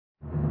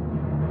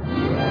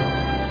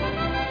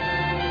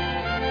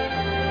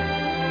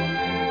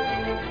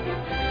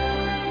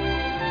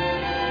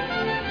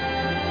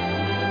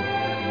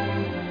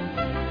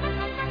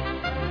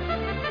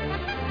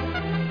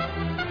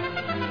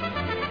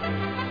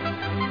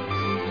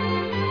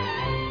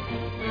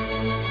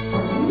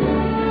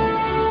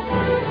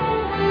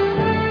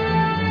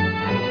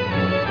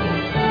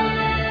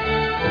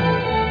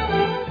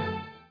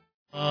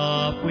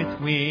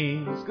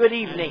Good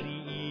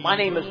evening. My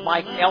name is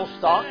Mike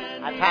Elstock.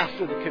 I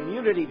pastor the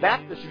Community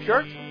Baptist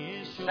Church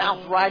in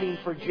South Riding,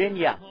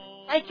 Virginia.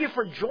 Thank you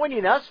for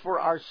joining us for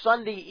our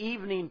Sunday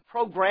evening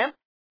program.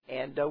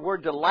 And we're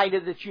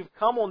delighted that you've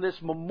come on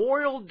this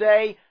Memorial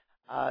Day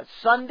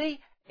Sunday.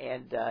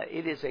 And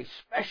it is a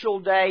special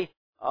day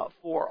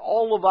for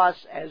all of us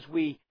as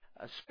we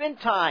spend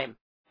time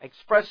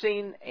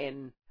expressing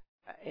and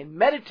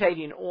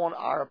meditating on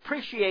our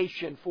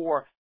appreciation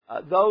for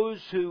those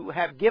who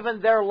have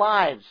given their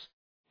lives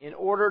in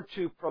order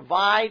to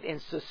provide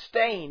and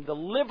sustain the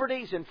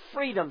liberties and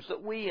freedoms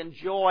that we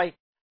enjoy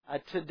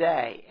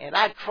today. And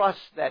I trust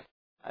that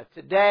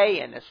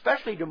today, and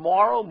especially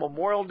tomorrow,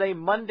 Memorial Day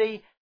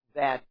Monday,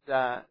 that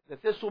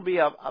this will be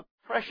a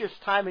precious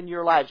time in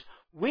your lives.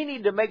 We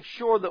need to make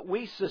sure that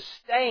we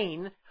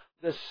sustain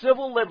the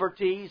civil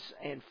liberties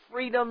and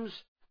freedoms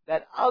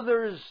that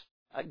others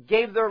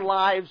gave their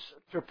lives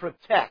to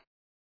protect,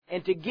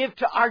 and to give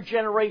to our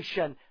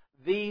generation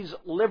these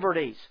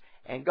liberties.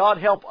 And God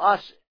help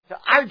us, to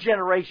our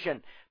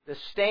generation, to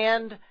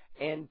stand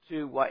and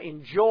to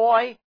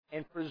enjoy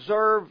and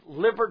preserve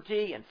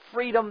liberty and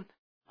freedom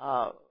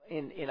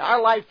in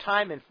our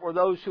lifetime and for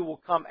those who will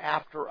come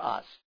after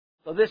us.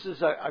 So this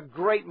is a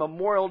great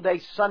Memorial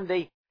Day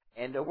Sunday,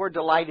 and we're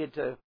delighted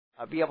to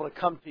be able to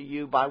come to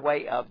you by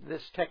way of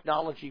this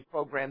technology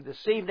program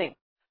this evening.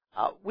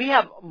 We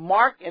have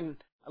Mark and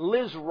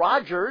Liz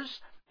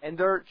Rogers and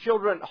their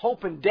children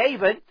Hope and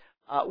David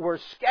were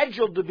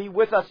scheduled to be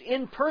with us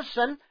in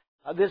person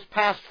this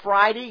past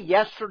Friday,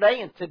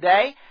 yesterday, and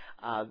today.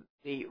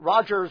 The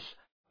Rogers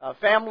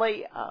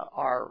family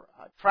are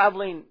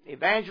traveling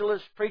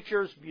evangelists,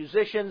 preachers,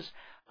 musicians,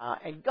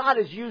 and God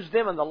has used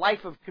them in the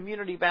life of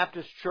Community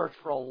Baptist Church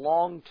for a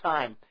long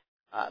time.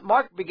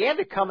 Mark began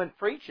to come and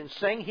preach and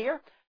sing here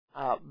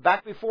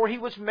back before he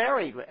was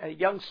married, a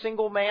young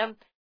single man.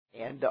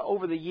 And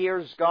over the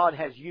years, God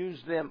has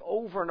used them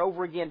over and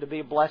over again to be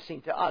a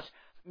blessing to us.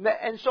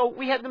 And so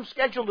we had them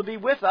scheduled to be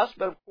with us,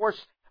 but of course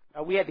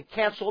we had to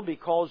cancel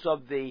because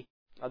of the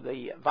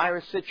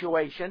virus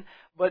situation.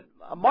 But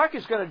Mark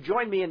is going to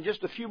join me in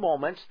just a few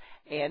moments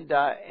and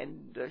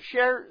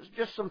share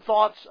just some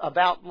thoughts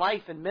about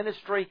life and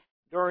ministry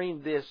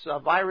during this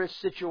virus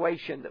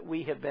situation that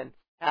we have been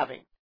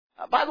having.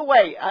 By the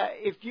way,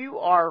 if you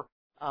are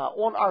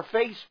on our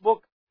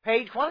Facebook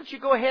page, why don't you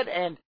go ahead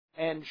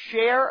and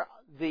share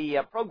the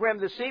program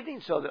this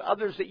evening so that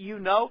others that you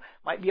know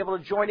might be able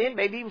to join in,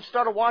 maybe even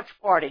start a watch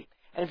party.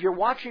 And if you're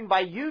watching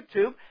by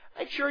YouTube,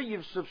 make sure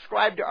you've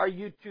subscribed to our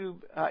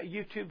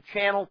YouTube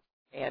channel,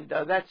 and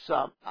that's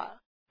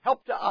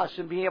help to us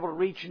in being able to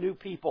reach new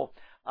people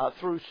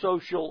through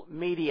social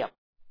media.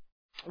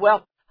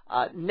 Well,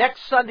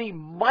 next Sunday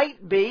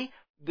might be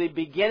the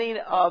beginning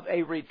of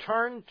a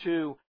return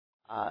to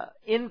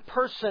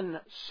in-person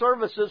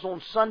services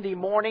on Sunday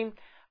morning.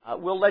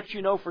 We'll let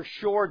you know for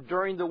sure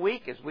during the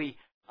week as we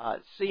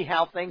see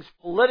how things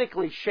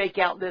politically shake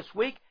out this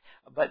week.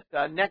 But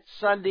next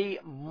Sunday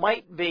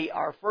might be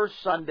our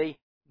first Sunday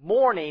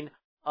morning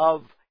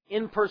of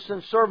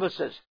in-person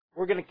services.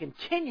 We're going to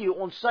continue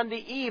on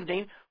Sunday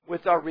evening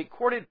with our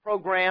recorded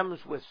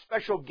programs with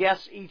special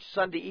guests each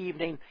Sunday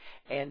evening,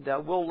 and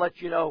we'll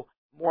let you know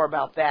more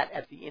about that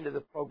at the end of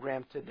the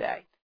program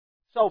today.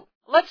 So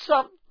let's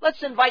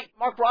invite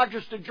Mark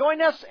Rogers to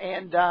join us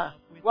and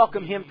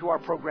welcome him to our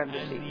program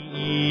this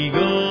evening.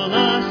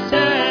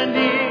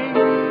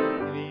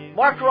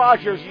 Mark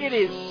Rogers, it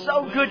is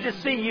so good to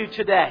see you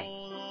today.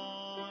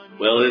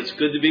 Well, it's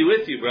good to be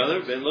with you,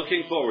 brother. Been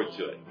looking forward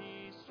to it.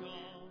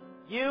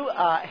 You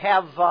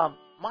have,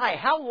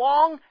 how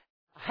long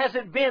has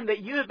it been that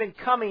you have been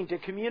coming to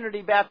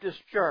Community Baptist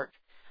Church?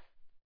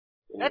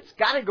 That's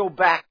got to go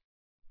back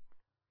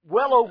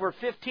well over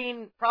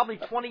 15, probably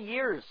 20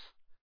 years.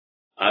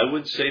 I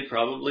would say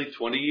probably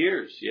 20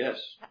 years, yes.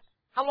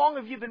 How long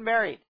have you been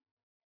married?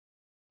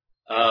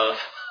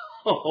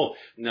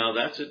 Now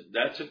that's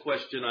a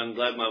question. I'm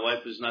glad my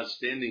wife is not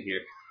standing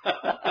here.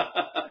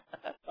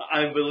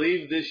 I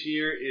believe this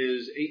year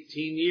is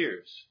 18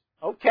 years.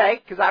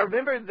 Okay, because I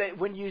remember that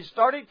when you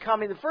started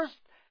coming, the first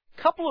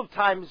couple of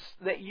times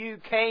that you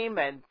came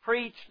and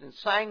preached and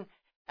sang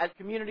at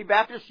Community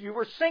Baptist, you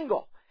were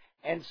single.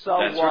 And so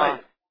that's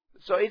right.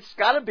 So it's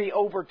got to be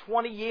over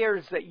 20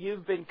 years that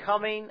you've been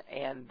coming,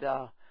 and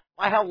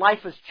how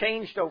life has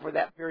changed over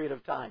that period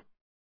of time.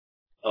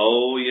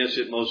 Oh, yes,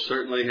 it most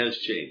certainly has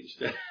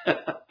changed.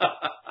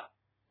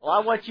 Well, I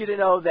want you to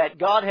know that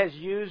God has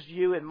used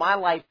you in my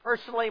life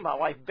personally, my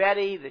wife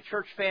Betty, the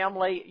church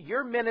family.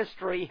 Your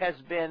ministry has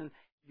been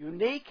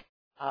unique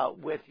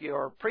with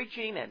your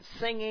preaching and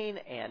singing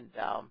and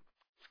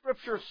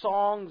scripture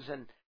songs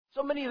and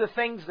so many of the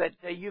things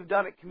that you've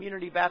done at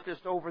Community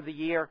Baptist over the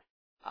years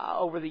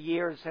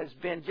has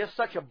been just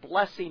such a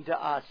blessing to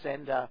us,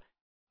 and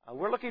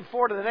we're looking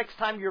forward to the next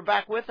time you're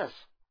back with us.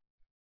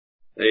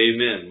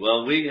 Amen.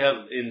 Well, we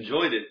have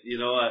enjoyed it. You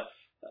know,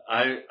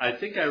 I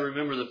think I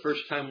remember the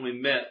first time we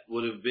met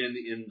would have been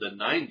in the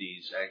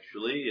 90s,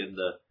 actually, in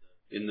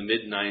the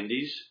mid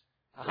 90s,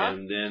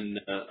 and then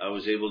I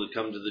was able to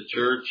come to the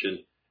church,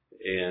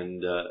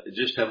 and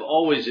just have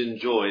always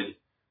enjoyed.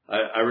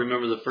 I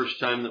remember the first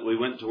time that we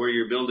went to where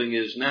your building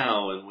is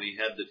now, and we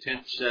had the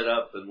tent set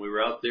up, and we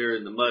were out there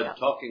in the mud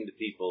talking to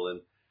people,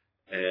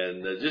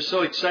 and just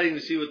so exciting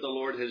to see what the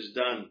Lord has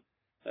done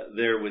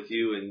there with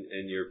you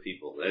and your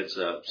people. It's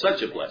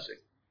such a blessing.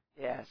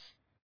 Yes.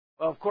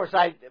 Well, of course,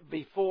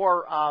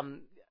 before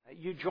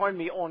you joined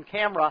me on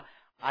camera,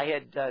 I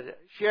had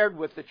shared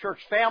with the church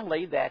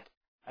family that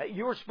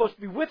you were supposed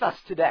to be with us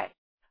today.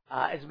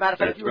 As a matter of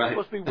fact, you were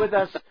supposed to be with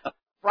us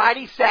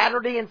Friday,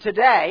 Saturday, and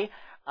today,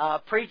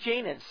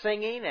 preaching and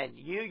singing, and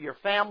your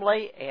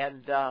family,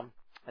 and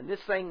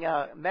this thing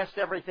messed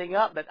everything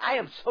up. But I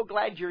am so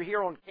glad you're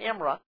here on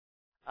camera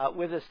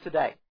with us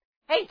today.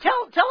 Hey,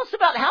 tell us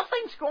about how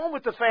things going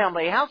with the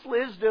family. How's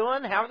Liz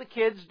doing? How are the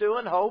kids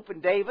doing? Hope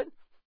and David?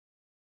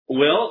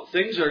 Well,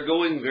 things are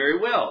going very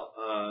well.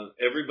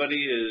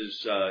 Everybody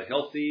is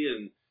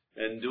healthy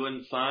and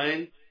doing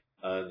fine.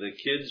 The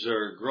kids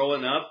are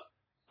growing up.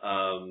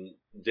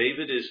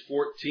 David is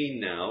 14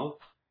 now,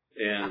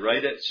 and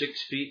right at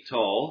 6 feet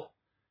tall.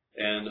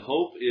 And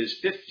Hope is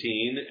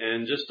 15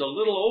 and just a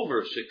little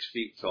over 6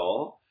 feet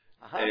tall.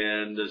 Uh-huh.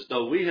 And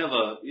so we have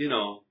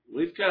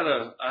we've got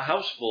a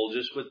house full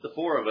just with the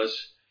four of us,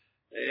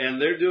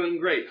 and they're doing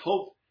great.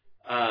 Hope,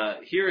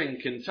 here in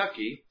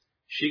Kentucky,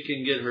 she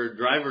can get her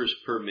driver's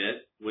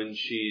permit when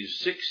she's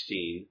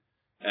 16,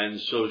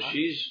 and so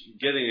she's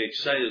getting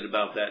excited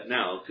about that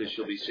now because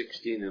she'll be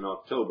 16 in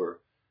October.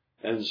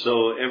 And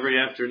so every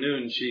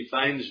afternoon she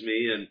finds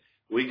me, and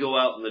we go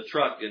out in the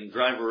truck and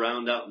drive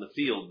around out in the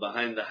field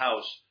behind the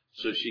house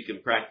so she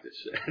can practice.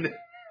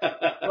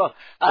 So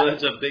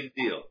that's a big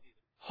deal.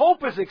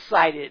 Hope is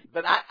excited,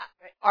 but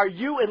are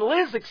you and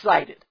Liz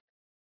excited?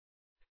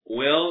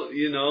 Well,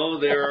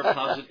 there are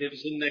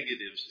positives and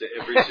negatives to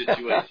every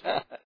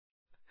situation.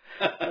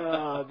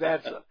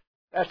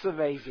 That's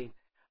amazing.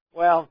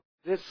 Well,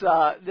 this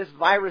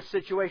virus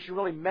situation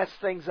really messed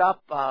things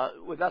up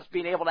with us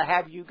being able to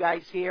have you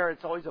guys here.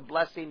 It's always a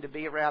blessing to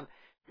be around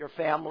your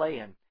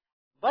family,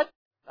 but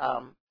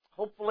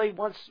hopefully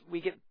once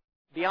we get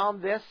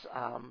beyond this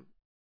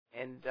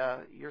and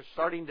you're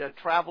starting to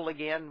travel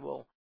again,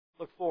 we'll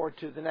look forward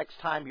to the next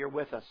time you're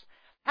with us.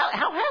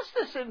 How has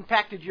this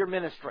impacted your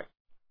ministry?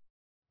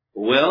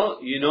 Well,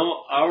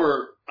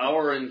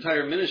 our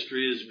entire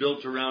ministry is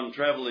built around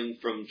traveling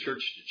from church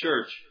to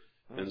church,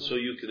 and so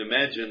you can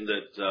imagine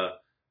that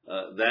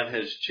that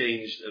has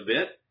changed a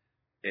bit,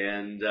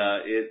 and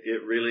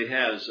it really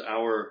has.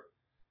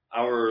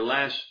 Our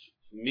last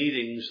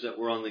meetings that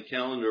were on the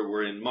calendar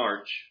were in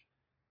March,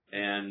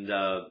 and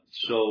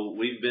so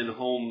we've been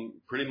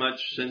home pretty much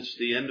since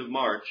the end of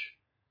March.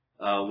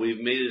 We've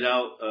made it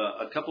out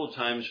a couple of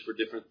times for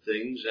different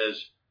things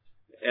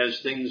as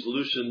things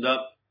loosened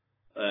up.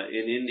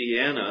 In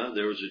Indiana,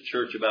 there was a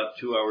church about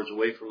 2 hours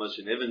away from us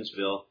in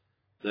Evansville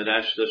that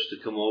asked us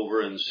to come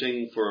over and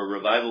sing for a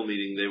revival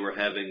meeting they were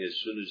having as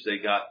soon as they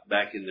got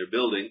back in their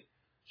building.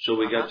 So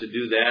we got to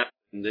do that.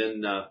 And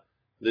then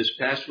this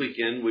past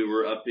weekend, we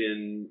were up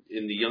in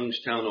the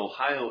Youngstown,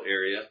 Ohio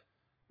area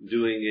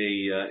doing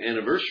a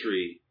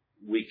anniversary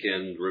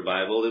weekend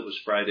revival. It was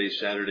Friday,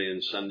 Saturday,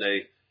 and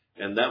Sunday,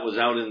 and that was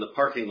out in the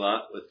parking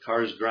lot with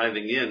cars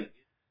driving in.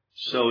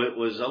 So it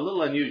was a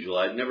little unusual.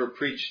 I'd never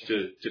preached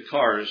to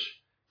cars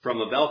from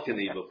a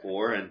balcony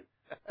before, and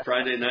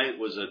Friday night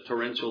was a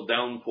torrential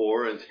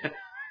downpour, and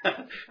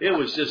it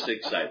was just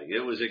exciting.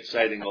 It was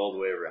exciting all the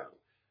way around.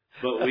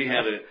 But we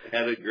had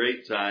a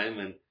great time,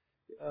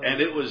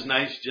 and it was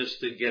nice just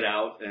to get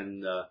out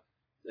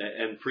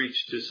and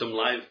preach to some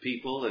live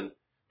people. And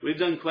we've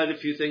done quite a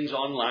few things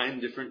online,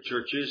 different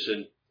churches,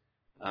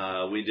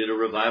 and we did a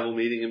revival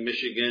meeting in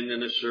Michigan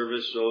and a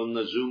service on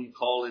the Zoom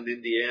call in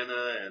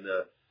Indiana, and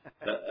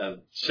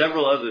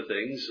several other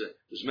things.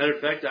 As a matter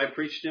of fact, I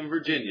preached in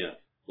Virginia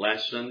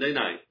last Sunday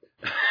night.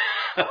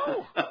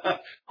 Oh,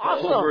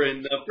 awesome. Over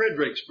in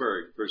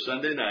Fredericksburg for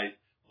Sunday night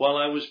while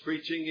I was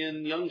preaching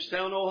in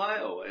Youngstown,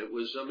 Ohio. It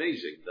was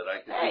amazing that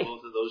I could do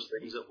both of those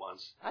things at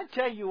once. I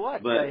tell you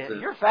what, but,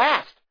 you're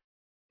fast.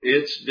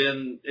 It's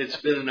been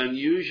an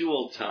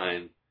unusual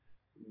time,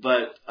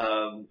 but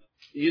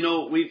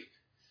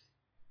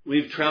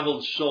we've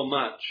traveled so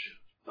much,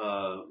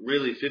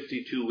 really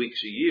 52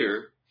 weeks a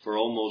year for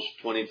almost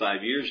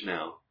 25 years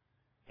now.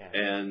 Yeah.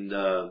 And,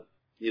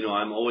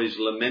 I'm always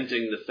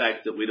lamenting the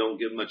fact that we don't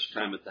get much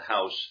time at the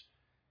house.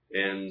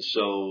 And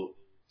so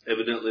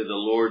evidently the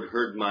Lord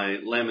heard my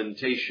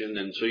lamentation,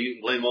 and so you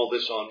can blame all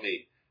this on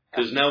me,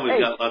 because now we've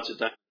got lots of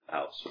time at the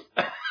house.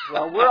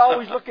 Well, we're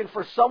always looking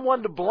for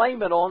someone to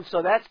blame it on,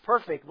 so that's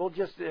perfect. We'll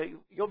just,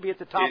 you'll be at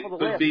the top of the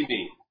list. It would be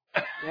me.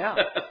 Yeah.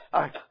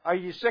 Are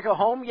you sick of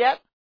home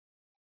yet?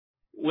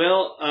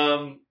 Well,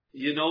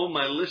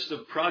 my list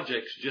of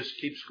projects just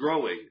keeps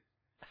growing.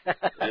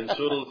 And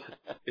so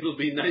it'll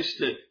be nice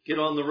to get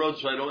on the road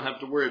so I don't have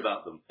to worry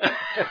about them.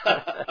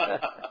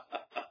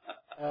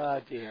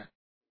 Oh, dear.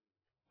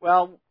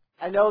 Well,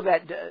 I know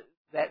that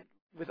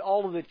with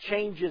all of the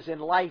changes in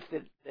life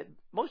that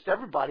most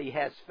everybody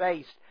has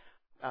faced,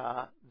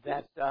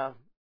 that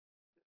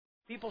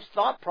people's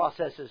thought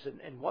processes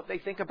and what they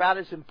think about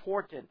is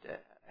important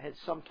has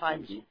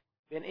sometimes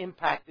been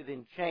impacted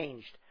and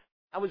changed.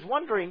 I was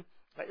wondering,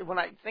 when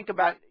I think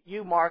about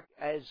you, Mark,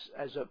 as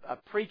a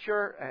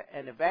preacher,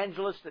 an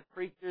evangelist that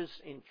preaches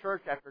in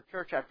church after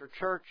church after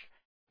church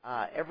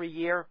every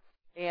year,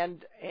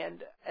 and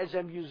as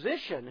a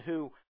musician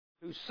who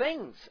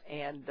sings,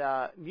 and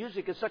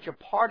music is such a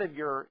part of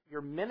your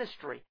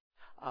ministry,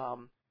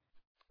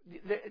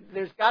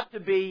 there's got to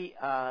be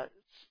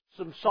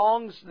some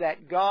songs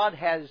that God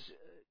has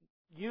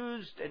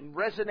used and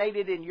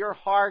resonated in your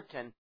heart,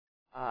 and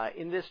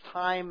in this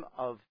time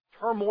of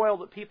turmoil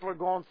that people are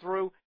going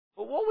through.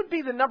 But what would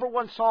be the number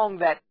one song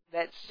that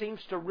seems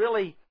to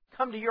really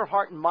come to your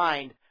heart and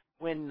mind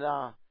when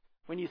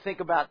you think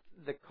about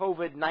the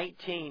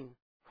COVID-19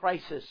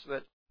 crisis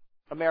that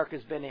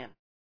America's been in?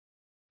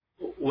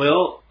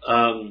 Well,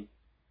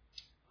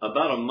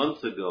 about a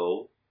month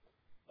ago,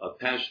 a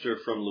pastor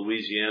from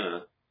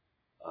Louisiana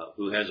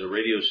who has a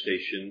radio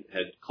station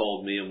had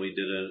called me, and we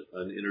did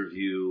an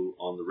interview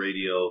on the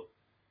radio,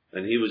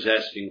 and he was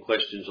asking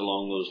questions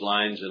along those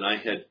lines, and I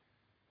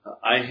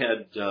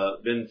had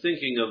been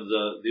thinking of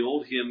the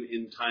old hymn,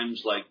 "In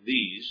Times Like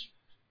These,"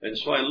 and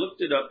so I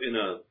looked it up in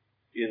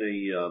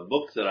a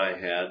book that I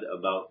had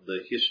about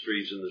the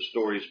histories and the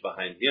stories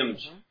behind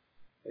hymns.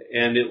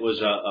 And it was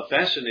a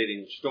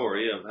fascinating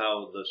story of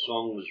how the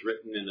song was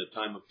written in a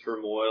time of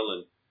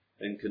turmoil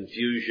and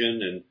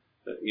confusion, and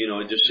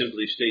it just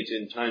simply states,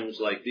 "In times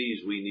like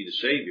these, we need a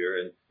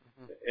Savior,"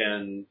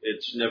 and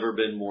it's never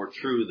been more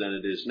true than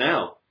it is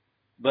now.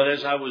 But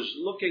as I was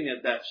looking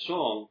at that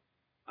song,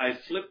 I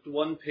flipped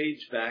one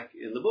page back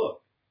in the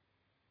book,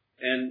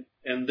 and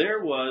there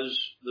was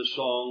the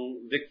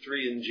song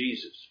 "Victory in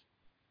Jesus,"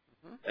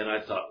 and I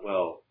thought,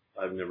 well,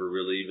 I've never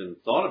really even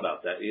thought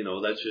about that.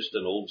 That's just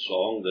an old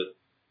song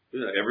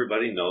that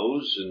everybody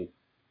knows,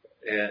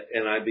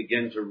 and I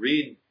began to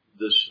read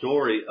the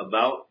story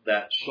about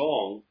that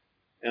song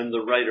and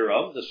the writer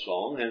of the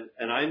song,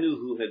 and I knew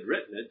who had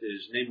written it.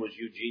 His name was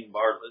Eugene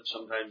Bartlett.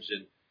 Sometimes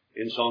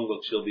in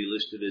songbooks he'll be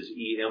listed as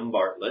E.M.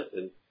 Bartlett,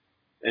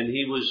 and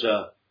he was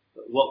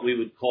what we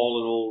would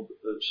call an old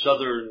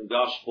Southern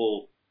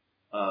gospel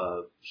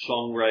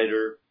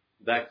songwriter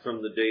back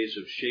from the days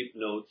of shape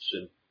notes,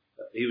 and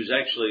he was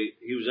actually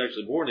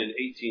born in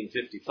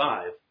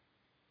 1855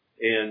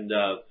 and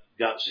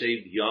got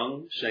saved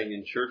young, sang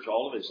in church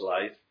all of his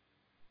life,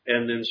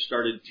 and then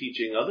started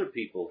teaching other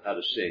people how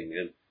to sing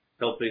and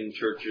helping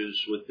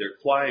churches with their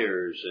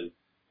choirs, and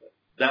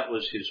that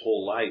was his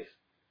whole life.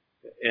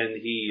 And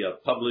he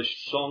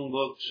published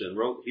songbooks and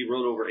he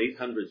wrote over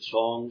 800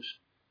 songs,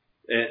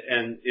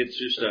 and it's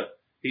just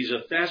he's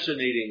a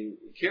fascinating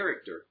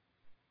character.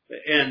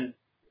 And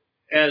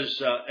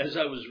as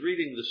I was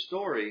reading the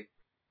story,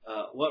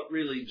 what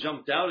really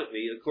jumped out at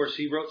me, of course,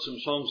 he wrote some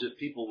songs that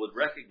people would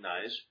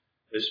recognize,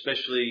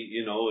 especially,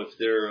 if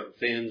they're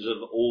fans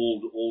of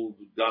old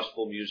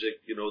gospel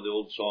music, the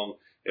old song,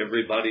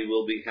 "Everybody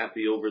Will Be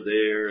Happy Over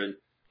There," and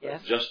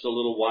Yes. "Just a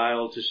Little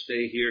While to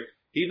Stay Here."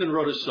 He even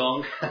wrote a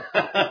song.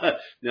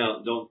 Now,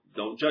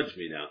 don't judge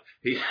me now.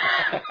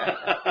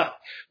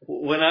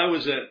 When I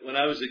was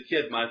a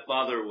kid, my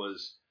father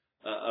was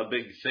a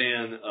big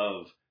fan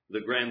of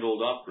the Grand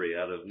Ole Opry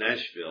out of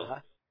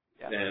Nashville.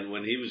 Yeah. And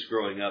when he was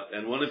growing up,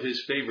 and one of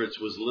his favorites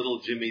was Little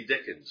Jimmy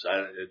Dickens.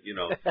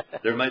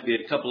 There might be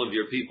a couple of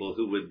your people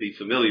who would be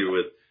familiar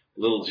with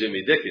Little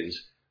Jimmy Dickens,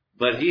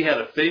 but he had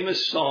a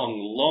famous song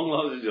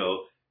long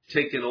ago,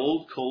 "Take an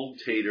Old Cold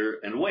Tater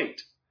and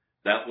Wait."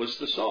 That was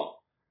the song.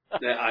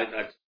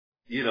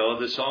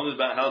 The song is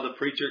about how the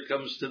preacher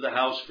comes to the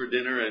house for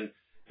dinner,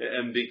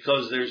 and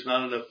because there's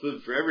not enough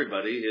food for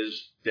everybody,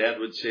 his dad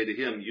would say to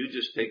him, "You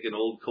just take an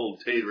old cold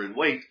tater and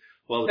wait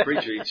while the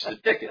preacher eats the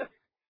chicken."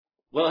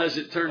 Well, as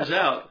it turns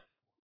out,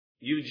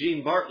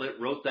 Eugene Bartlett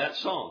wrote that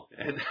song,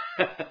 and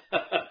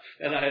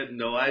I had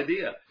no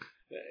idea.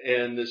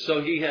 And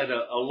so he had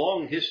a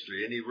long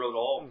history, and he wrote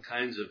all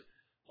kinds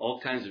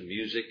of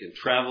music and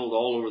traveled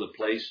all over the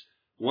place.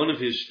 One of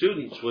his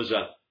students was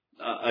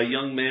a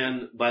young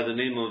man by the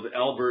name of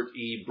Albert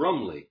E.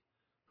 Brumley,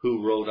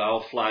 who wrote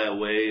 "I'll Fly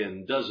Away"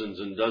 and dozens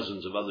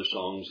of other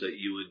songs that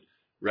you would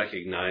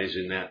recognize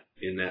in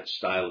that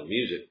style of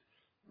music.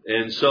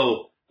 And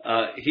so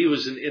he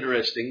was an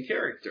interesting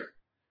character.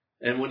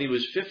 And when he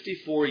was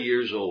 54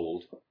 years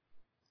old,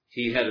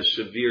 he had a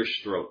severe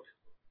stroke.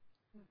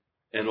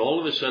 And all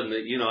of a sudden,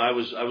 I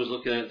was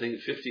looking at it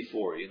thinking,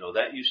 54,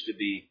 that used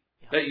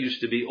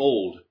to be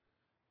old.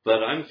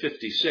 But I'm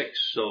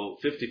 56, so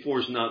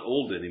 54 is not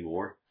old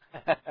anymore.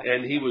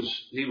 And he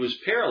was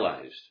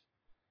paralyzed.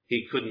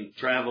 He couldn't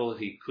travel.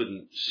 He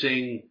couldn't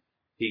sing.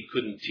 He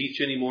couldn't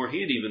teach anymore.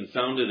 He had even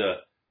founded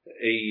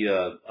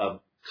a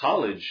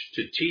college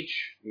to teach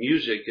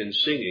music and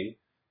singing.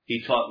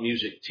 He taught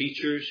music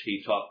teachers.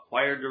 He taught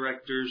choir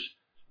directors.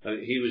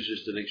 He was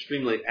just an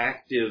extremely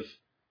active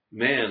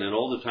man, and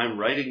all the time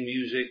writing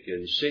music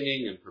and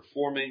singing and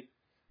performing.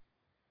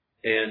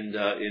 And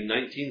in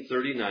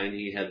 1939,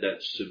 he had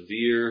that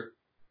severe,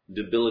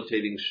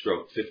 debilitating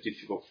stroke,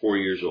 54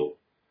 years old.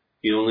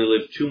 He only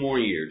lived 2 more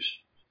years.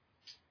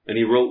 And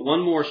he wrote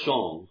one more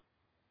song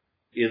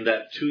in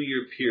that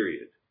 2-year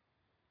period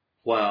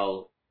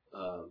while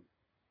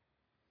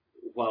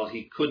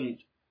he couldn't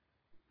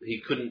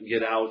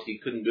get out, he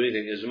couldn't do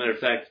anything. As a matter of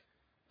fact,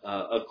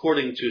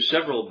 according to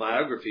several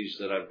biographies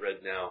that I've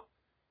read now,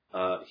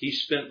 he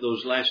spent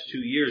those last 2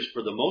 years,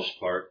 for the most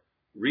part,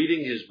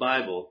 reading his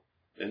Bible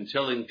and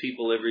telling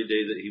people every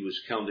day that he was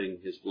counting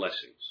his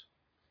blessings.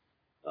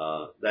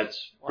 That's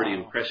pretty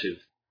impressive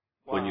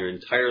when your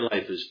entire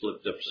life is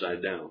flipped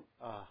upside down.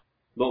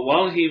 But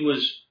while he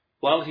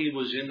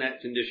was in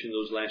that condition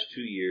those last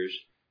 2 years,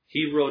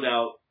 he wrote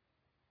out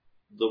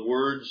the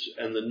words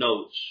and the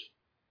notes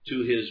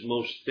to his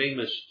most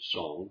famous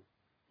song,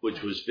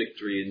 which was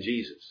Victory in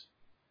Jesus.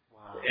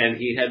 And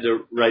he had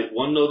to write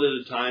one note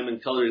at a time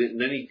and color it, and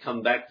then he'd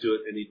come back to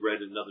it and he'd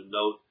write another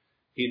note.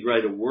 He'd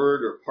write a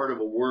word or part of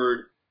a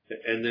word,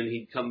 and then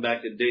he'd come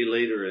back a day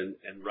later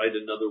and write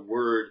another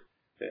word.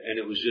 And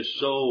it was just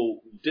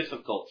so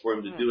difficult for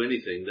him to do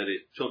anything that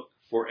it took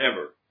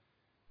forever.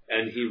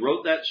 And he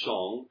wrote that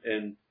song,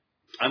 and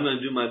I'm going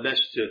to do my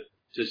best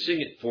to sing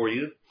it for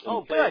you.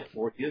 Play it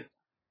for you.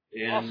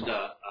 And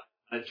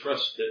I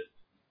trust that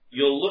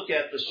you'll look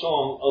at the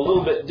song a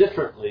little bit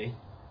differently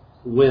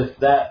with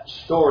that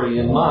story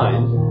in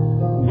mind,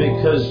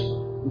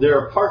 because there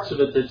are parts of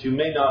it that you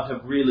may not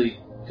have really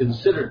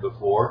considered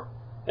before.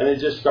 And it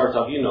just starts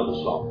off, you know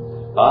the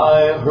song.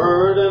 I've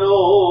heard an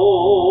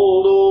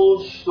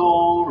old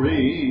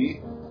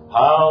story,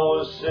 how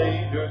a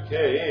Savior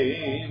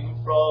came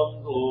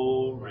from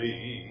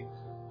glory,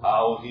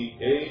 how he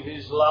gave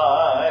his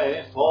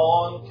life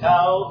on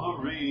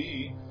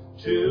Calvary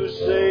to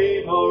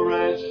save a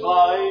wretch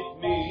like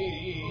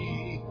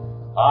me.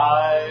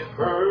 I've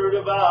heard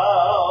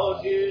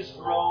about his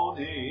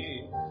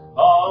groaning,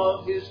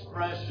 of his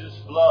precious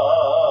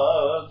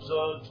blood's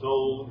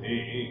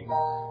atoning.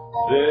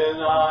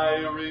 Then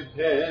I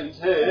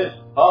repented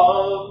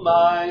of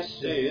my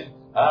sin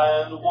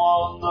and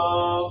won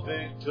the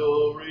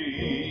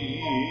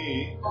victory.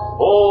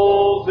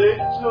 Oh,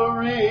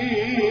 victory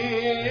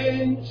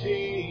in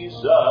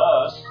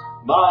Jesus,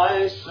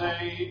 my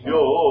Savior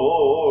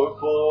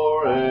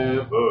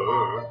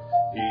forever.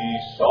 He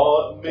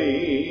sought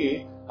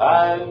me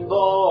and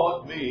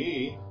bought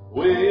me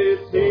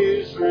with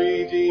his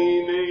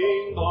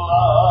redeeming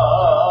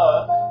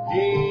blood.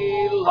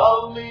 He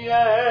loved me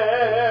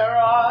ere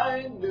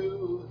I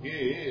knew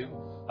him,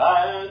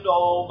 and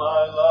all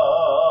my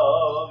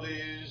love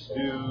is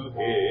to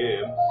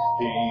him.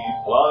 He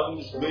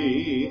plunged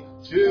me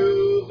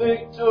to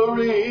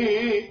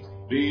victory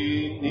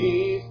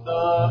beneath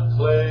the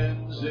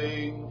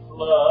cleansing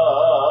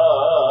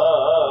flood.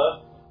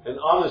 And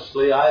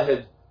honestly, I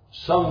had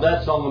sung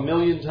that song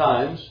 1,000,000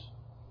 times,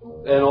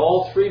 and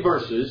all 3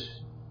 verses,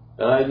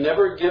 and I'd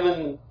never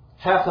given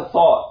half a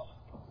thought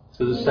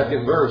to the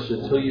second verse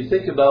until you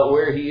think about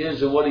where he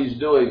is and what he's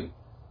doing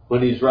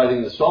when he's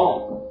writing the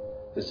song.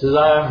 It says,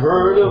 I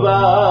heard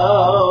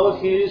about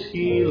his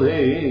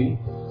healing,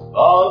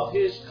 of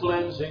his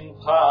cleansing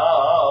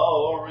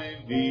power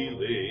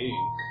revealing,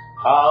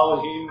 how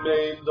he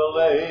made the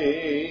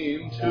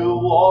lame to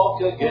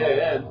walk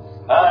again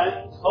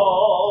and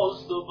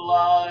caused the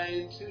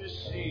blind to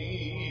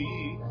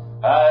see.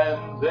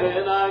 And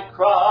then I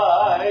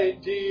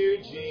cried, dear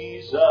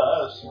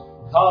Jesus,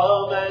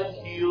 come and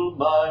heal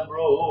my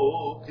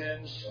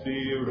broken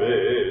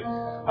spirit.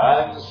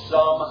 And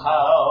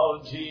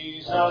somehow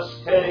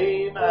Jesus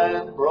came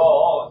and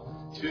brought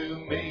to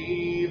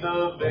me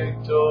the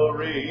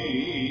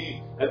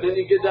victory. And then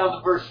you get down to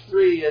verse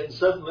 3 and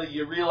suddenly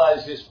you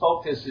realize his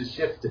focus is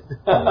shifted.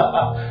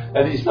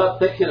 And he's not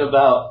thinking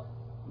about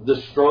the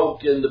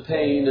stroke and the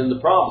pain and the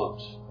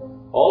problems.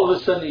 All of a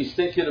sudden he's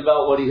thinking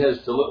about what he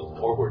has to look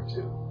forward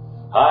to.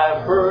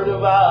 I've heard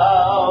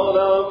about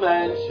a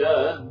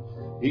mansion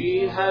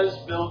he has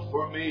built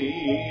for me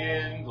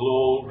in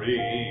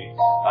glory.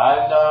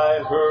 And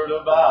I heard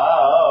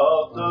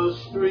about the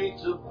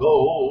streets of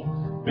gold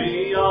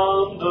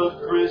beyond the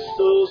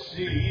crystal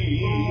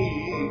sea,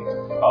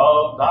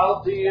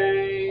 about the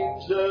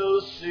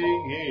angels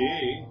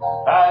singing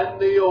and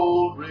the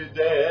old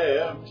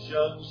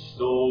redemption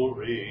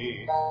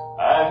story.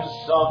 And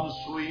some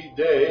sweet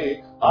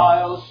day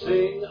I'll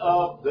sing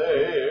up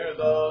there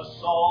the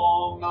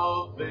song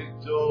of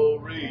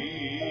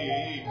victory.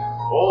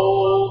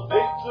 Oh,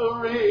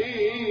 victory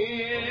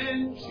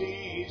in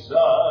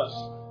Jesus,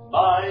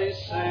 my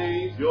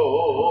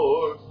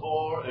Savior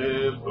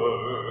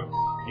forever.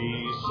 He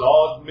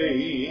sought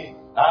me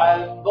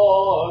and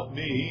bought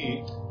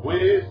me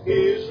with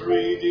his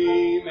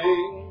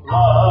redeeming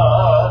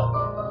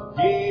blood.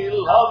 He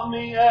loved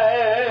me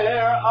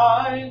ere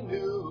I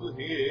knew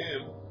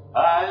him,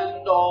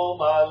 and all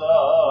my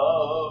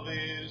love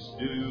is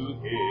to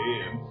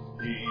him.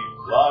 He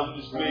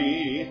plunged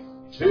me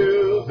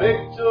to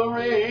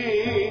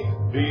victory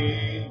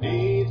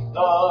beneath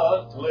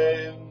the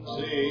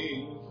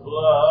cleansing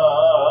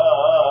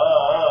flood.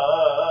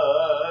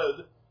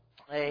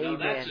 Amen. Now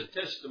that's a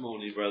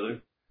testimony,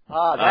 brother.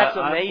 That's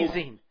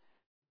amazing.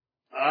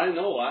 I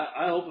know.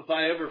 I hope if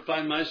I ever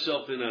find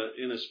myself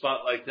in a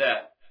spot like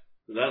that,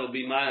 that'll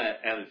be my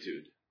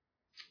attitude.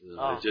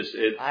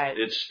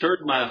 It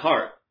stirred my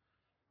heart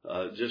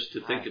just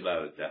to think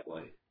about it that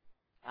way.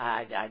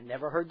 I'd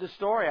never heard the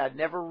story. I'd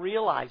never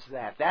realized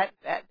that.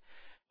 That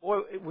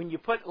boy, when you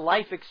put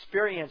life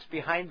experience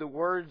behind the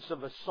words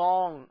of a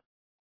song,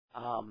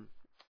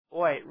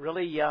 boy, it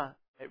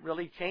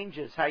really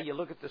changes how you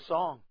look at the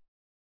song.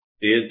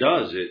 It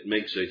does. It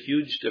makes a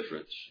huge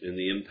difference in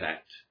the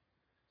impact.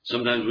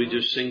 Sometimes we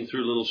just sing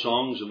through little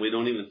songs and we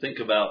don't even think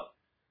about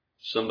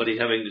somebody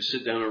having to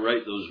sit down and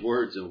write those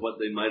words and what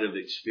they might have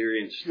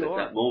experienced at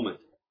that moment.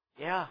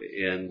 Yeah.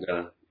 And,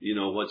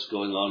 what's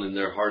going on in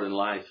their heart and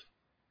life.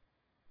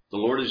 The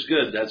Lord is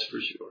good, that's for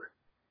sure.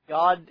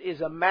 God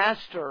is a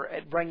master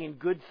at bringing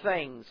good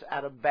things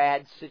out of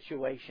bad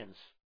situations.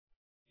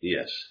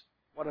 Yes.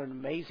 What an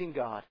amazing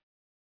God.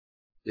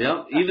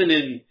 Yeah, even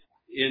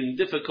in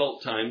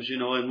difficult times,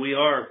 and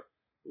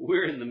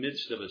we're in the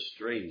midst of a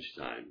strange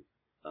time.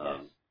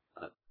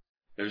 Yes.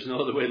 There's no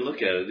other way to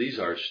look at it. These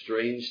are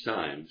strange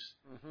times.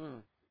 Mm-hmm.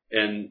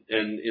 And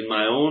in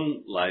my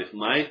own life,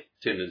 my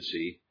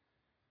tendency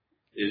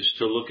is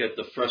to look at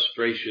the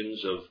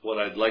frustrations of what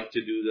I'd like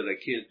to do that I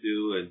can't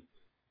do,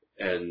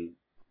 and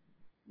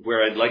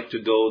where I'd like to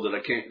go that I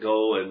can't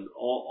go, and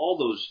all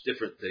those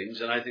different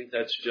things. And I think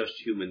that's just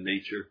human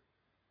nature.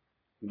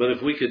 But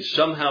if we could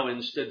somehow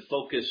instead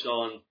focus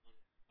on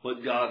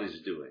what God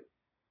is doing,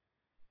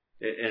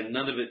 and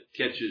none of it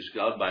catches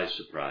God by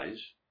surprise,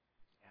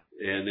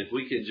 and if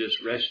we can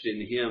just rest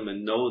in Him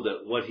and know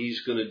that what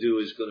He's going to do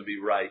is going to be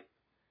right,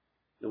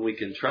 then we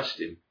can trust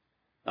Him.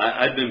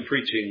 I've been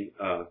preaching,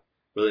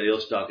 Brother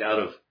Ailstock,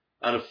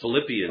 out of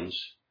Philippians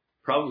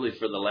probably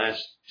for the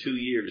last 2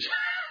 years.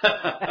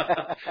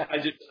 I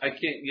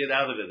can't get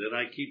out of it, and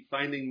I keep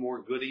finding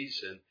more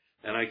goodies,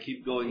 and I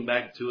keep going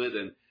back to it,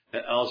 and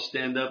I'll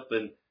stand up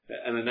and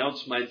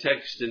announce my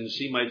text and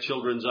see my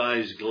children's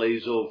eyes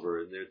glaze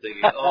over, and they're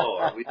thinking, "Oh,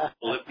 are we in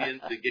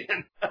Philippians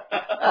again?"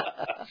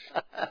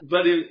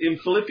 But in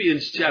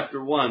Philippians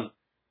chapter 1,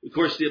 of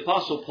course, the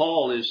Apostle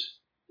Paul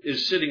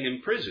is sitting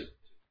in prison,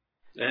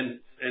 and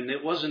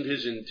it wasn't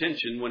his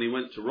intention when he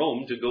went to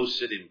Rome to go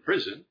sit in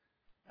prison,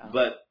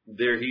 but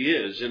there he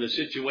is in a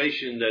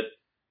situation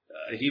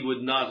that he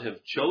would not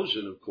have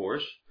chosen, of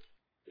course,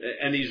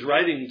 and he's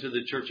writing to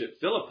the church at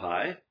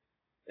Philippi,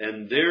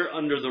 and they're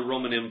under the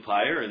Roman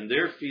Empire, and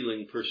they're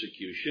feeling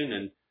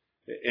persecution,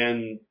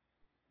 and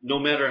no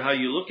matter how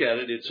you look at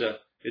it,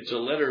 it's a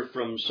letter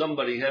from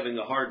somebody having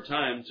a hard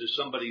time to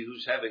somebody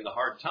who's having a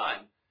hard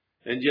time.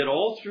 And yet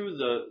all through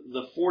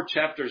the 4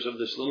 chapters of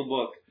this little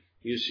book,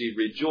 you see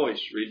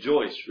rejoice,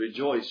 rejoice,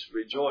 rejoice,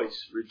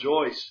 rejoice,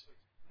 rejoice.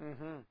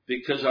 Mm-hmm.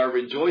 Because our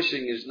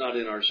rejoicing is not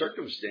in our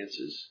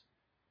circumstances.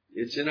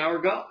 It's in our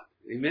God.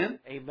 Amen?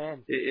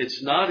 Amen.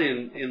 It's not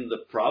in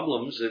the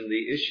problems and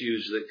the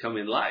issues that come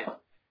in life.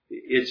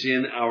 It's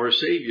in our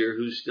Savior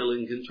who's still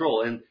in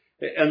control. And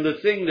the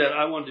thing that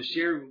I want to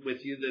share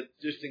with you that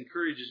just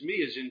encourages me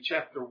is in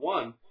chapter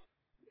 1.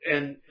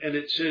 And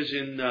it says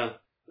in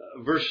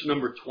verse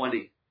number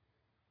 20,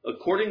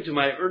 "According to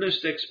my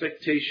earnest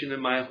expectation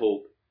and my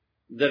hope,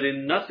 that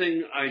in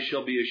nothing I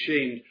shall be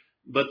ashamed,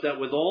 but that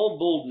with all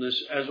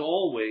boldness, as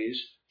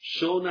always,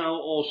 so now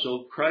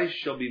also Christ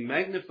shall be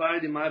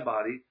magnified in my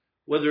body,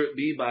 whether it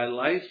be by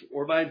life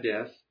or by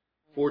death.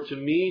 For to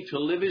me to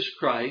live is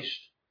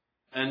Christ,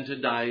 and to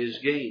die is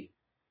gain."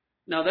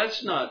 Now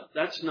that's not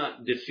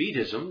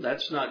defeatism.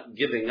 That's not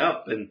giving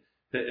up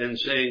and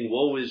saying,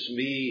 "Woe is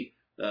me,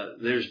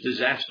 there's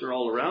disaster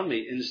all around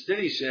me." Instead,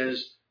 he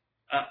says,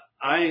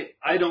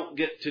 I don't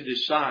get to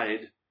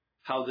decide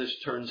how this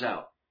turns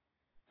out.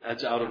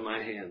 That's out of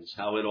my hands,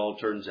 how it all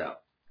turns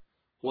out.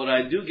 What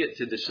I do get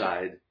to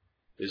decide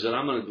is that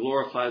I'm going to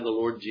glorify the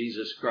Lord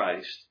Jesus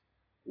Christ,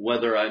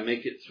 whether I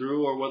make it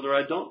through or whether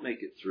I don't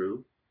make it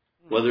through,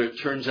 whether it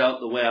turns out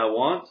the way I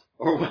want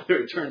or whether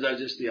it turns out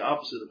just the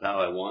opposite of how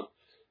I want.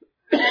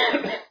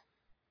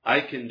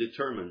 I can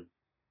determine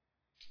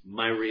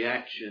my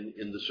reaction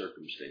in the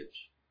circumstance.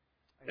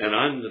 And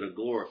I'm going to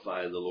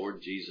glorify the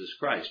Lord Jesus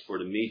Christ. For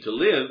to me to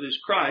live is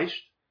Christ.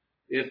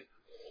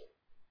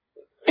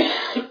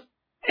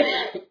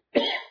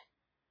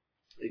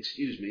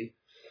 Excuse me.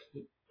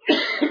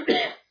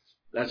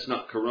 That's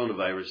not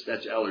coronavirus.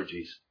 That's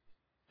allergies.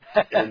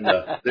 And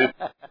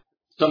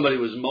somebody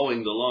was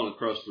mowing the lawn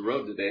across the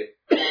road today.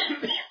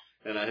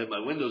 And I had my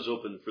windows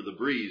open for the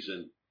breeze.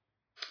 And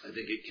I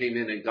think it came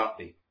in and got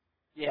me.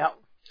 Yep.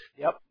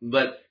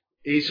 But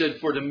he said,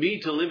 for to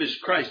me to live is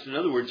Christ. In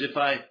other words, if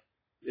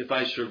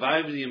I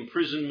survive the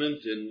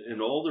imprisonment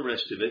and all the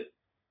rest of it,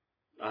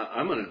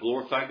 I'm going to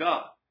glorify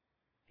God.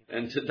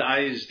 And to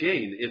die is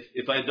gain.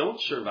 If I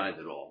don't survive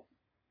it all,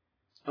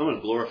 I'm going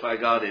to glorify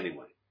God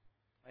anyway.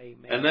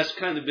 Amen. And that's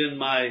kind of been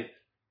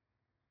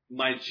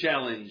my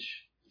challenge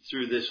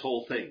through this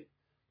whole thing.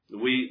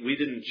 We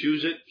didn't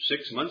choose it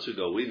 6 months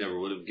ago. We never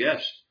would have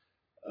guessed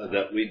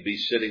that we'd be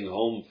sitting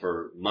home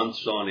for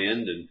months on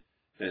end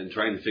and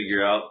trying to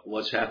figure out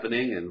what's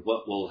happening and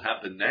what will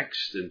happen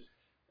next.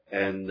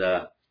 And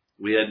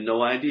We had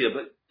no idea,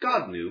 but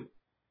God knew.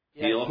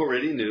 Yes. He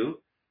already knew.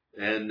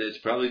 And it's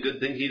probably a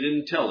good thing He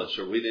didn't tell us,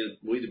 or we'd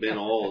have been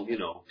all,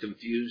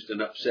 confused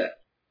and upset.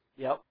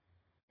 Yep.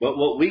 But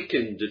what we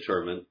can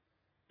determine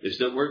is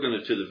that we're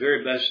going to the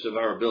very best of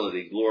our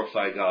ability,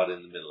 glorify God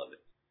in the middle of it.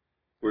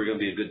 We're going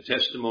to be a good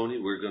testimony.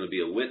 We're going to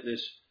be a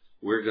witness.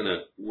 We're going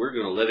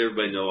to let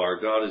everybody know our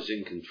God is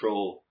in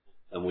control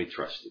and we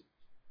trust Him.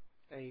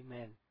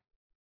 Amen.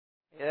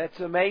 Yeah, that's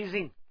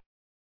amazing.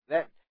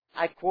 That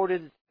I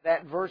quoted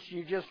that verse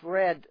you just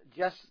read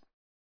just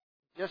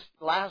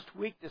last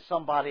week to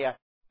somebody.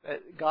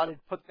 God had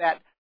put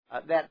that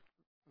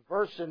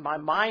verse in my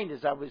mind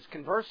as I was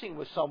conversing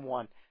with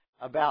someone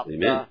about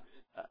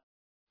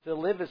to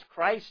live as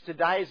Christ, to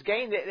die as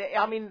gain.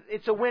 I mean,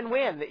 it's a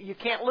win-win. You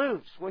can't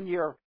lose when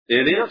you're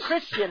a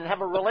Christian and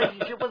have a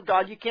relationship with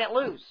God. You can't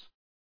lose.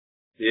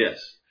 Yes.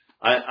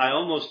 I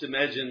almost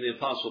imagine the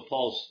Apostle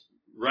Paul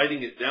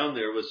writing it down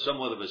there with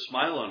somewhat of a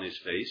smile on his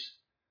face,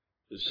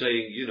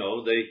 saying,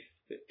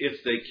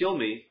 if they kill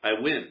me, I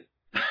win.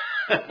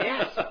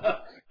 Yes.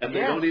 And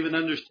they don't even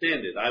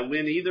understand it. I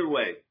win either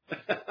way.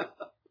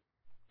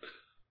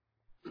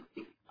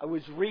 I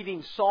was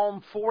reading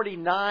Psalm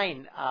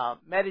 49,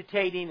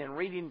 meditating and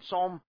reading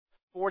Psalm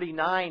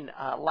 49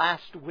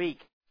 last week,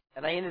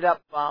 and I ended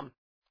up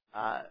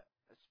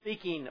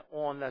speaking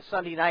on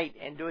Sunday night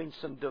and doing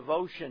some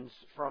devotions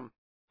from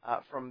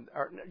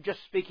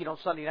just speaking on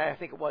Sunday night, I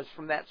think it was,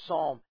 from that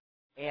psalm,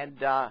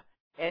 and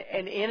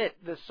in it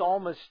the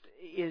psalmist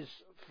is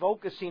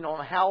focusing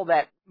on how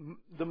that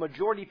the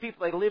majority of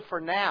people, they live for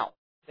now.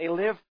 They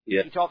live.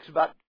 Yeah. He talks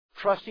about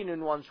trusting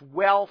in one's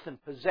wealth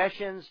and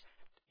possessions.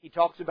 He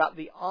talks about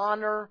the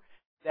honor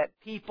that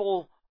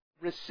people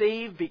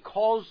receive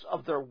because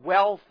of their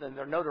wealth and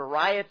their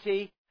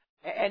notoriety.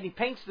 And he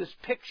paints this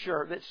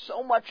picture that's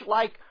so much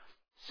like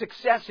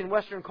success in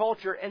Western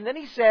culture. And then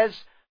he says,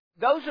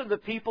 those are the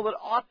people that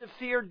ought to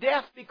fear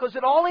death because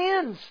it all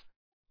ends.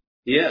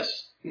 Yes.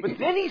 But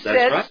then he That's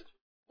says, right.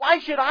 Why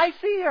should I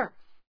fear?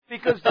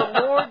 Because the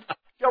Lord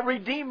shall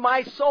redeem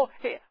my soul.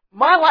 Hey,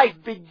 my life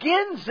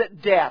begins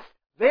at death.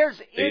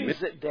 Theirs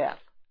ends at death.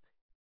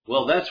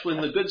 Well, that's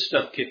when the good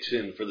stuff kicks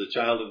in for the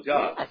child of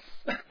God.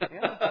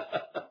 Yes.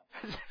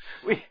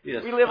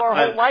 Yeah. We live our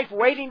whole life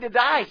waiting to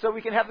die so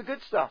we can have the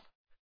good stuff.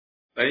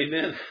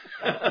 Amen.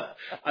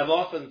 I've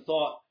often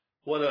thought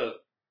what a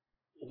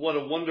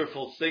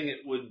wonderful thing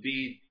it would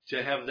be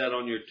to have that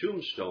on your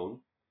tombstone.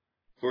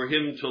 For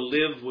Him to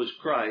live was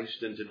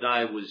Christ and to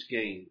die was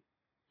gain.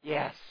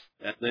 Yes.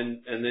 And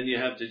then you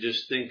have to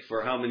just think,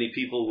 for how many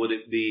people would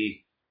it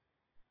be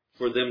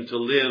for them to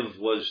live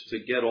was to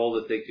get all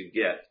that they could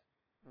get.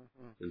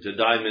 Mm-hmm. And to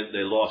die meant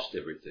they lost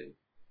everything.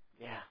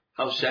 Yeah.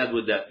 How sad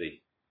would that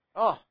be?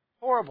 Oh,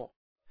 horrible.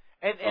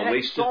 And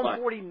at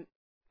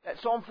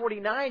Psalm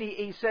 49,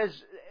 he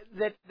says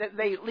that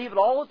they leave it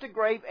all at the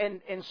grave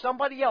and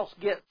somebody else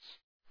gets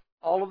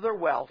all of their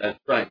wealth. That's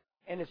right.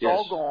 And it's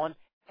all gone.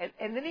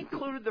 And then he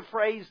included the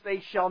phrase, they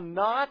shall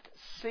not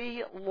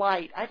see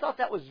light. I thought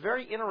that was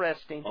very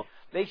interesting. Oh.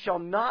 They shall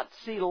not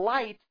see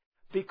light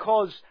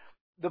because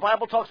the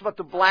Bible talks about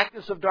the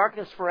blackness of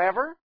darkness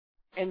forever.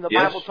 And the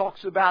Bible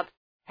talks about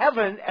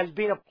heaven as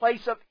being a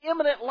place of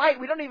imminent light.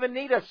 We don't even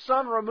need a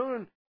sun or a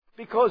moon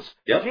because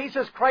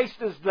Jesus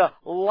Christ is the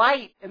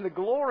light and the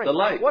glory. The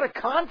light. What a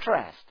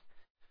contrast.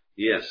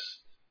 Yes.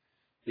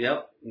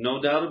 Yep.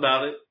 No doubt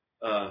about it.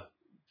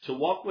 To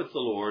walk with the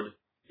Lord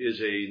is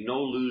a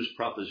no-lose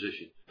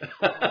proposition.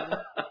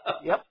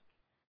 Yep.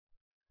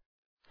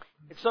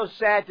 It's so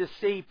sad to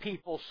see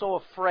people so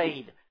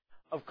afraid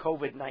of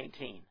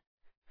COVID-19.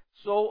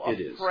 So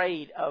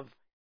afraid of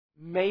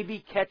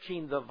maybe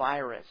catching the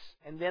virus,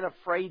 and then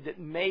afraid that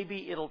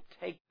maybe it'll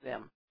take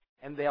them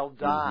and they'll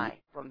die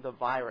from the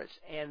virus.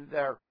 And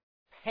they're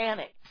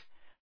panicked.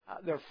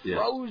 They're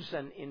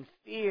frozen in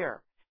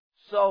fear.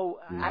 So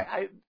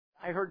I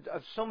heard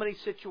of so many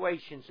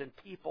situations and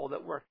people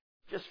that were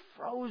just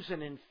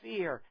frozen in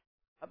fear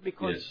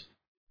because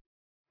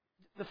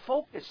the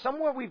focus,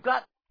 somewhere we've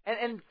got,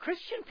 and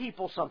Christian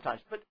people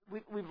sometimes, but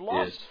we've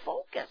lost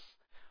focus.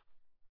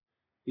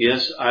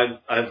 Yes,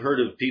 I've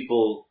heard of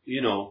people,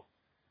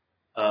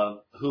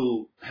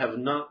 who have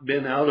not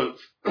been out of,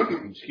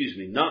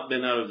 not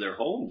been out of their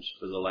homes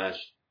for the last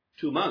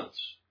 2 months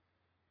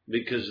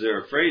because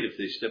they're afraid if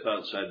they step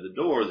outside the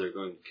door, they're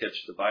going to catch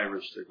the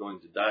virus, they're going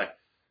to die.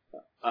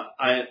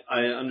 I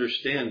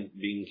understand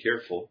being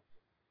careful.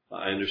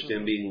 I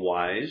understand being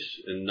wise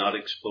and not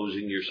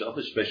exposing yourself,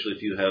 especially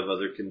if you have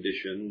other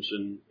conditions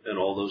and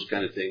all those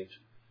kind of things.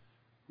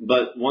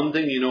 But one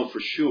thing you know for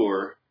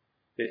sure,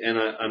 and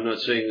I'm not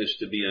saying this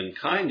to be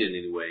unkind in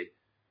any way,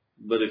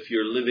 but if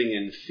you're living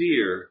in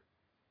fear,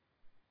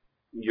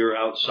 you're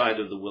outside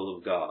of the will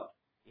of God.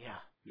 Yeah.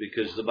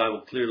 Because the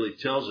Bible clearly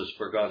tells us,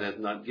 for God hath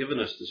not given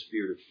us the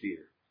spirit of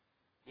fear,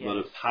 but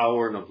of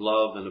power and of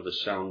love and of a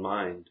sound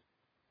mind.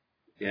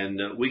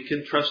 And we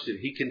can trust Him.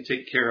 He can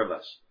take care of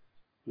us.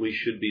 We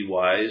should be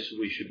wise.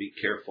 We should be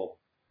careful.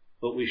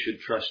 But we should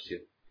trust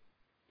Him.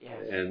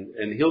 Yes.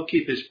 And He'll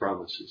keep His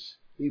promises.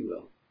 He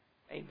will.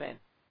 Amen.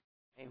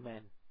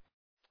 Amen.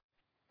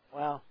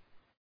 Well,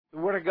 the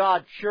Word of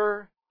God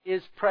sure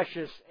is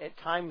precious at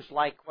times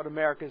like what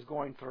America is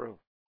going through.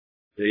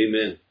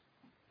 Amen.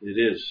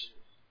 It is.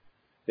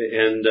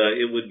 And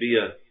it would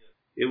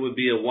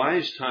be a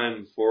wise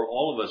time for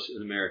all of us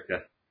in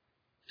America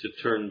to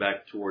turn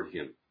back toward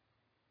Him.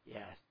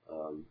 Yes.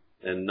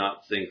 And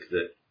not think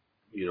that,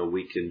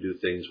 we can do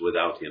things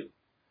without Him.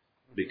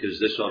 Because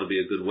this ought to be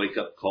a good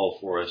wake-up call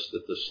for us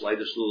that the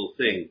slightest little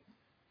thing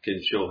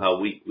can show how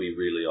weak we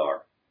really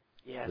are.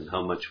 Yes. And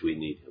how much we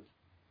need Him.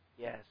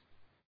 Yes.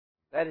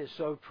 That is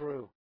so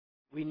true.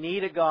 We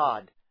need a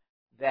God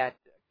that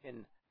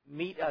can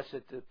meet us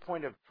at the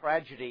point of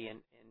tragedy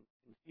and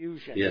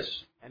confusion. Yes.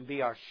 And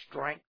be our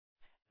strength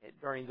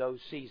during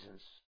those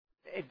seasons.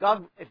 If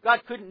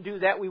God couldn't do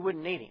that, we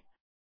wouldn't need Him.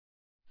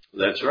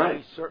 That's right.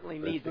 We certainly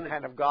need the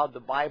kind of God the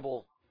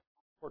Bible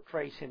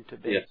portrays Him to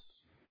be. Yes,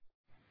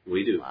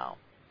 we do. Wow.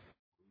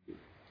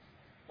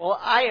 Well,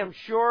 I am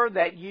sure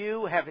that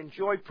you have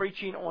enjoyed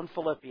preaching on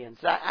Philippians.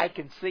 I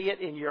can see it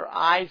in your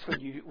eyes when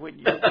you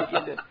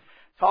begin to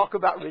talk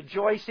about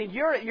rejoicing.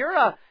 You're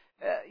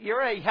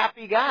a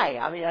happy guy.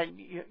 I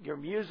mean, your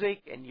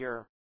music and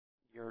your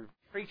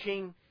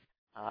preaching,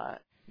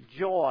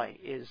 joy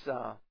is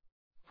a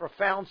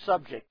profound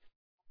subject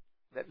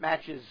that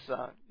matches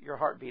your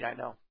heartbeat, I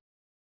know.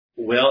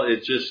 Well,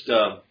 it just,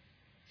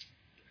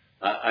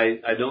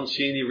 I don't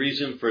see any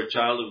reason for a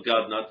child of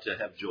God not to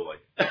have joy.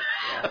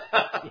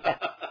 Yeah.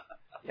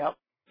 Yep.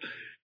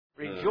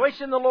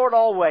 Rejoice in the Lord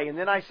always, and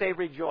then I say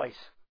rejoice.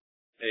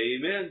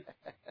 Amen.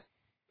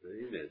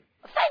 Amen.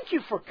 Thank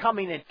you for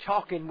coming and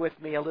talking with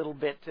me a little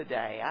bit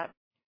today.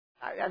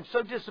 I'm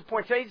so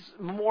disappointed. Today's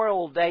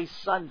Memorial Day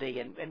Sunday,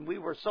 and we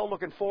were so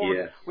looking forward.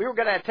 Yes. We were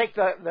going to take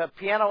the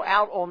piano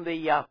out on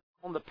the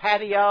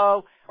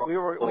patio.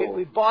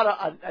 We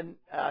bought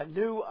a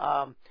new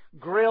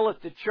grill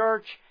at the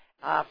church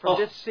for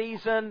this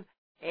season,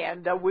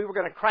 and we were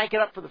going to crank it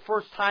up for the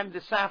first time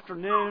this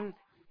afternoon,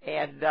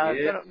 and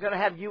going to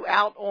have you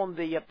out on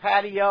the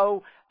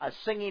patio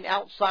singing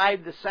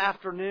outside this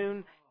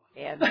afternoon,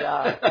 and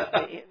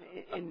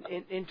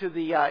into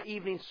the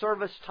evening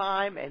service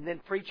time, and then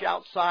preach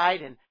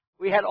outside. And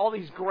we had all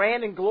these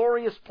grand and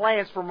glorious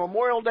plans for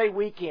Memorial Day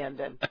weekend,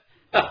 and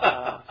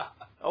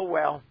oh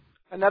well.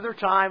 Another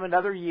time,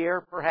 another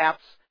year,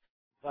 perhaps.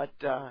 But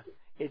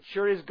it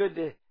sure is good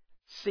to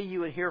see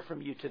you and hear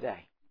from you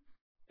today.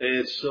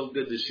 It's so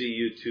good to see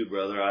you too,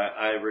 brother.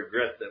 I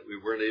regret that we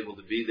weren't able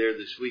to be there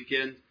this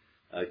weekend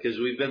because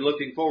we've been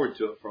looking forward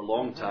to it for a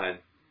long time.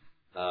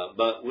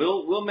 But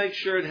we'll make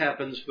sure it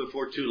happens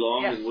before too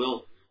long, yes. And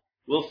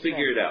we'll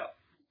figure it out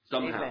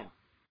somehow.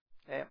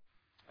 Amen.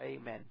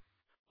 Amen.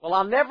 Well,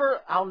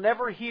 I'll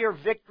never hear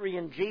victory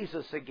in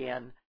Jesus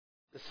again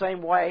the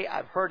same way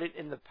I've heard it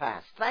in the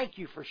past. Thank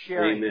you for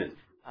sharing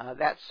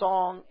that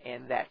song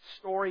and that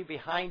story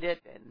behind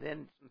it, and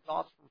then some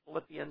thoughts from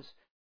Philippians.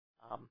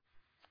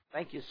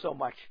 Thank you so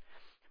much.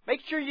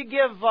 Make sure you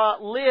give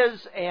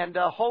Liz and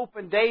Hope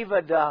and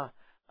David a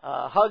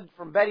hug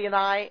from Betty and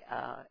I,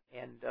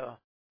 and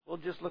we'll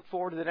just look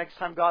forward to the next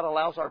time God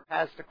allows our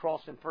paths to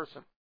cross in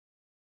person.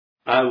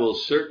 I will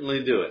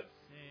certainly do it.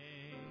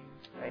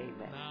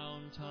 Amen.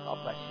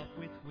 God bless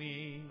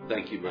you.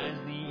 Thank you, brother.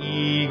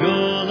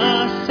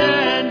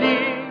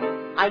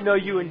 I know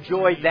you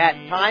enjoyed that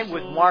time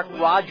with Mark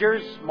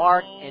Rogers.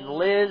 Mark and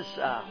Liz,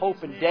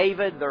 Hope and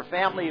David, their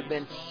family have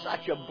been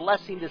such a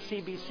blessing to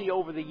CBC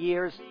over the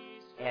years.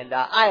 And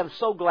I am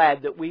so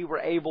glad that we were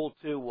able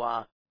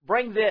to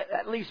bring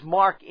at least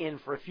Mark in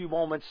for a few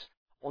moments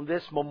on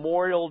this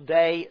Memorial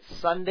Day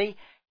Sunday.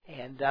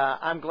 And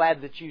I'm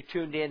glad that you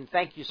tuned in.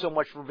 Thank you so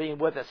much for being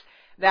with us.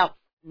 Now,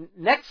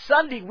 next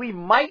Sunday, we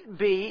might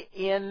be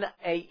in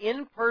a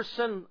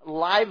in-person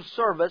live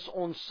service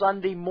on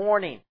Sunday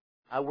morning.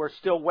 We're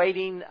still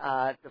waiting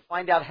to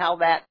find out how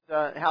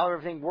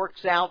everything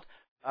works out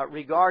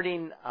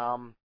regarding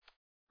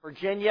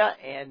Virginia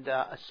and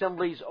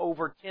assemblies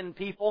over 10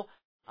 people.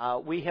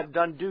 We have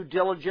done due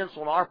diligence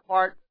on our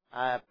part,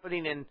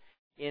 putting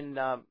in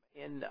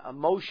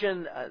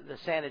motion the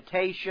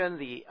sanitation,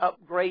 the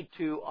upgrade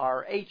to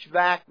our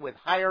HVAC with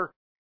higher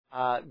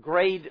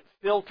grade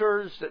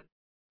filters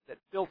that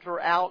filter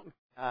out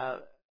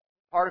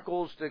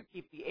particles to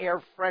keep the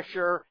air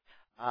fresher,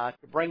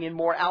 to bring in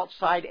more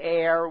outside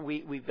air.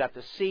 We've got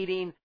the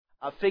seating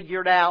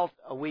figured out.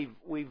 We've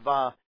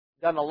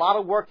done a lot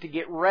of work to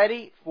get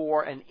ready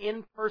for an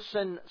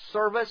in-person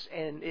service,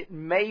 and it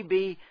may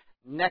be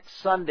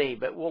next Sunday,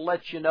 but we'll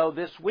let you know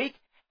this week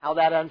how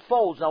that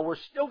unfolds. Now, we're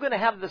still going to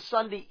have the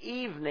Sunday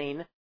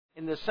evening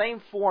in the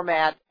same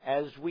format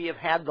as we have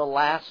had the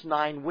last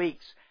 9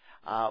 weeks.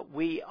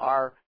 We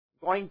are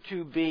going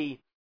to be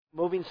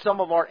moving some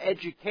of our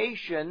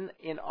education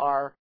in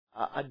our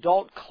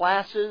adult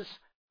classes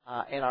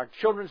and our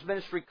children's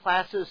ministry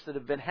classes that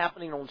have been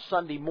happening on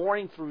Sunday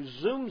morning through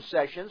Zoom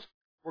sessions.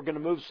 We're going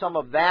to move some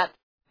of that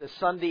to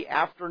Sunday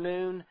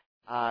afternoon,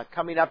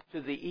 coming up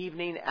to the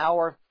evening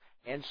hour.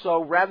 And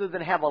so rather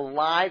than have a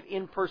live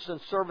in-person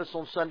service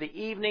on Sunday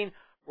evening,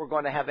 we're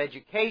going to have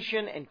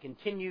education and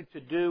continue to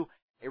do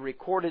a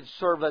recorded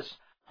service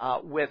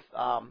with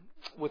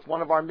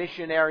one of our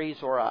missionaries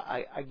or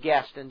a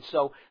guest. And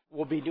so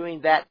we'll be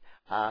doing that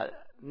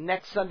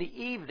next Sunday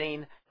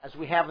evening as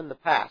we have in the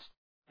past,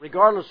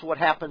 regardless of what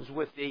happens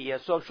with the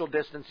social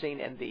distancing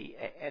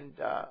and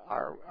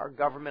our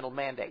governmental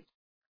mandates.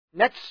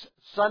 Next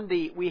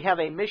Sunday, we have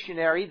a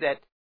missionary that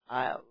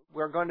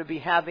we're going to be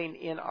having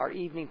in our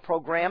evening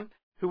program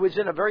who is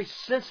in a very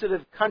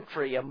sensitive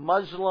country, a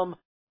Muslim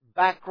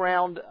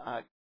background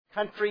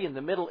country in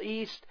the Middle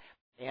East,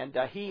 and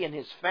he and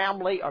his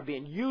family are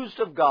being used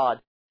of God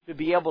to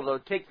be able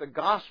to take the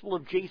gospel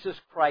of Jesus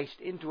Christ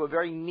into a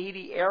very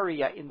needy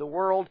area in the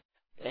world.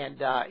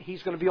 And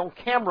he's going to be on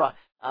camera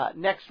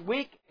next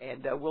week,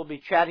 and we'll be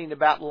chatting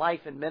about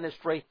life and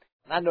ministry.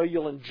 And I know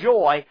you'll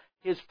enjoy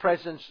his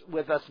presence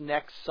with us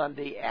next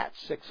Sunday at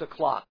 6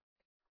 o'clock.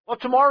 Well,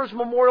 tomorrow's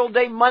Memorial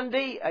Day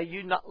Monday.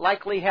 You not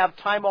likely have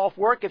time off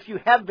work. If you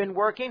have been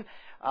working,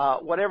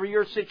 whatever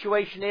your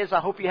situation is, I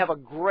hope you have a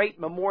great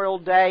Memorial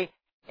Day,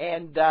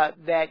 and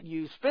that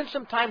you spend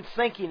some time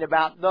thinking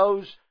about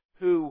those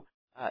who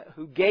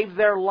gave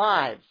their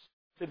lives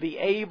to be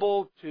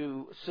able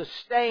to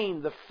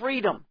sustain the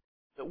freedom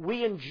that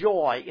we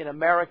enjoy in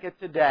America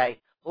today.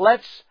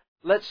 Let's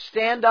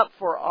stand up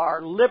for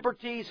our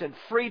liberties and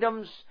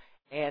freedoms,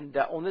 and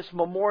on this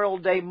Memorial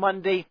Day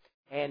Monday,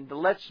 and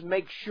let's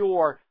make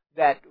sure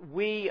that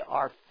we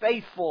are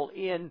faithful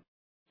in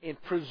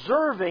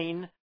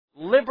preserving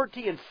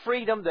liberty and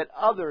freedom that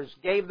others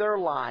gave their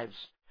lives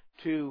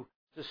to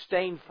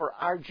sustain for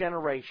our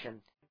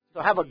generation.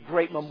 So have a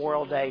great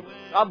Memorial Day.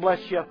 God bless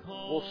you.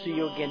 We'll see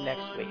you again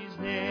next week.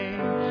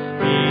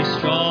 Be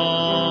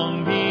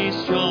strong, be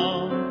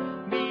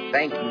strong.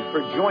 Thank you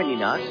for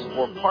joining us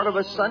for part of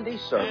a Sunday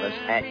service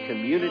at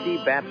Community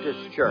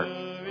Baptist Church.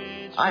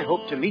 I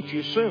hope to meet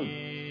you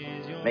soon.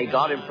 May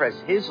God impress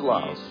His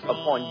love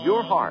upon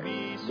your heart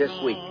this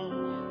week.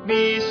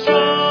 Be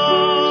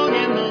strong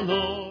in the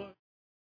Lord.